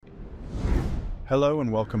Hello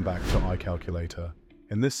and welcome back to iCalculator.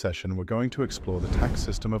 In this session, we're going to explore the tax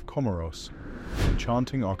system of Comoros, an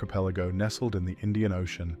enchanting archipelago nestled in the Indian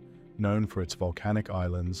Ocean, known for its volcanic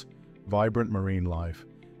islands, vibrant marine life,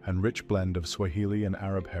 and rich blend of Swahili and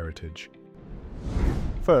Arab heritage.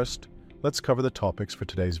 First, let's cover the topics for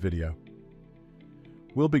today's video.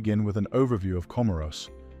 We'll begin with an overview of Comoros,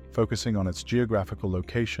 focusing on its geographical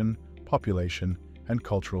location, population, and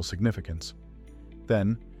cultural significance.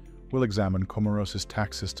 Then, we'll examine Comoros'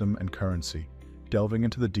 tax system and currency, delving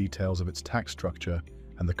into the details of its tax structure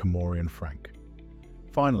and the Comorian Franc.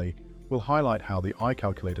 Finally, we'll highlight how the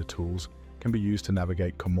iCalculator tools can be used to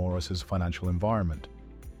navigate Comoros' financial environment.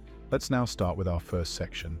 Let's now start with our first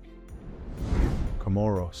section.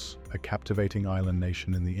 Comoros, a captivating island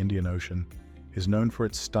nation in the Indian Ocean, is known for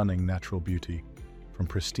its stunning natural beauty, from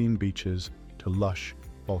pristine beaches to lush,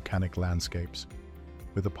 volcanic landscapes.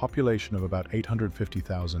 With a population of about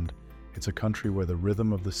 850,000, it's a country where the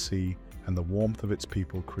rhythm of the sea and the warmth of its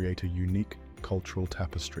people create a unique cultural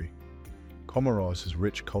tapestry. Comoros'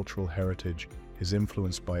 rich cultural heritage is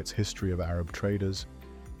influenced by its history of Arab traders,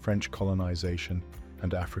 French colonization,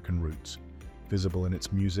 and African roots, visible in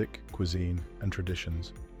its music, cuisine, and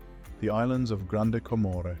traditions. The islands of Grande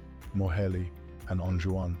Comore, Moheli, and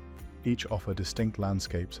Anjouan each offer distinct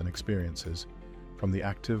landscapes and experiences, from the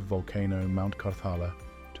active volcano Mount Karthala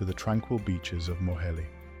to the tranquil beaches of Moheli.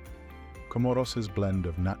 Comoros' blend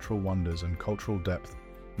of natural wonders and cultural depth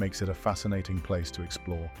makes it a fascinating place to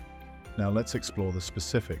explore. Now let's explore the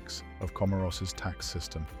specifics of Comoros' tax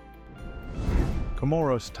system.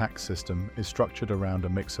 Comoros' tax system is structured around a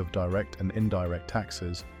mix of direct and indirect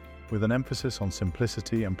taxes, with an emphasis on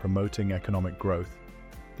simplicity and promoting economic growth.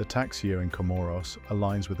 The tax year in Comoros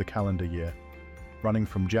aligns with the calendar year, running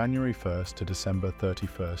from January 1st to December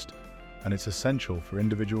 31st, and it's essential for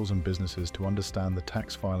individuals and businesses to understand the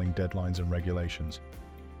tax filing deadlines and regulations.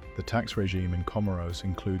 The tax regime in Comoros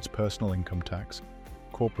includes personal income tax,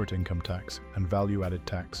 corporate income tax, and value-added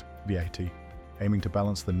tax, VAT, aiming to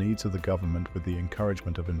balance the needs of the government with the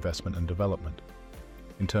encouragement of investment and development.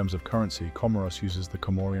 In terms of currency, Comoros uses the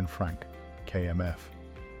Comorian Franc, KMF.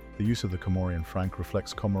 The use of the Comorian Franc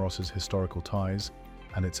reflects Comoros' historical ties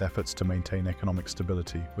and its efforts to maintain economic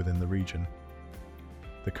stability within the region.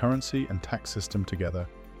 The currency and tax system together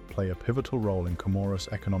play a pivotal role in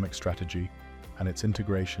Comoros' economic strategy and its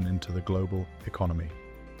integration into the global economy.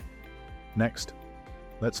 Next,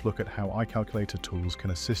 let's look at how iCalculator tools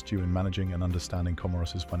can assist you in managing and understanding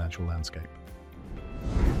Comoros' financial landscape.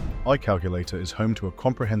 iCalculator is home to a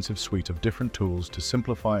comprehensive suite of different tools to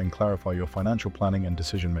simplify and clarify your financial planning and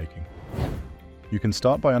decision-making. You can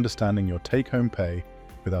start by understanding your take-home pay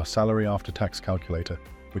with our Salary After Tax Calculator,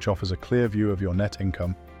 which offers a clear view of your net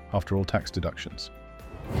income after all tax deductions.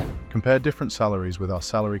 Compare different salaries with our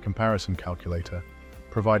Salary Comparison Calculator,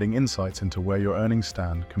 providing insights into where your earnings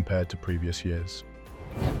stand compared to previous years.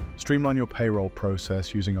 Streamline your payroll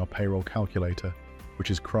process using our Payroll Calculator,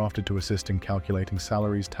 which is crafted to assist in calculating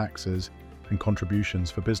salaries, taxes, and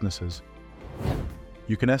contributions for businesses.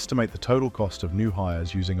 You can estimate the total cost of new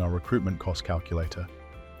hires using our Recruitment Cost Calculator,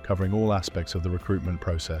 covering all aspects of the recruitment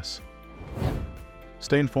process.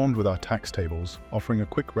 Stay informed with our tax tables, offering a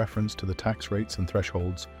quick reference to the tax rates and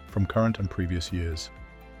thresholds from current and previous years.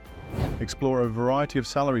 Explore a variety of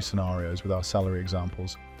salary scenarios with our salary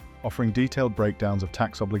examples, offering detailed breakdowns of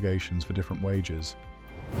tax obligations for different wages.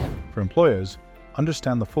 For employers,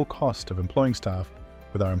 understand the full cost of employing staff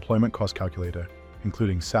with our Employment Cost Calculator,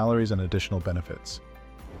 including salaries and additional benefits.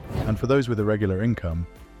 And for those with irregular income,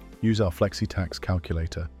 use our Flexi Tax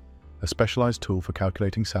Calculator, a specialized tool for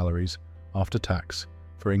calculating salaries after tax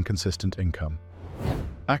for inconsistent income.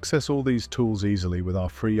 Access all these tools easily with our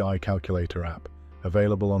free iCalculator app,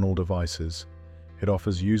 available on all devices. It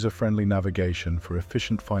offers user-friendly navigation for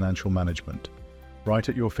efficient financial management, right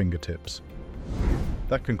at your fingertips.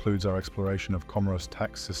 That concludes our exploration of Comoros'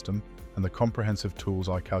 tax system and the comprehensive tools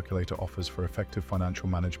iCalculator offers for effective financial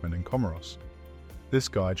management in Comoros. This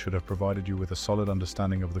guide should have provided you with a solid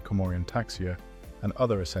understanding of the Comorian tax year and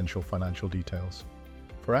other essential financial details.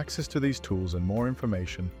 For access to these tools and more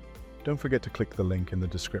information, don't forget to click the link in the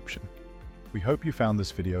description. We hope you found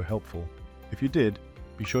this video helpful. If you did,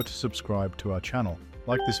 be sure to subscribe to our channel,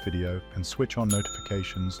 like this video, and switch on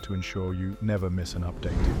notifications to ensure you never miss an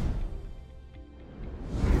update.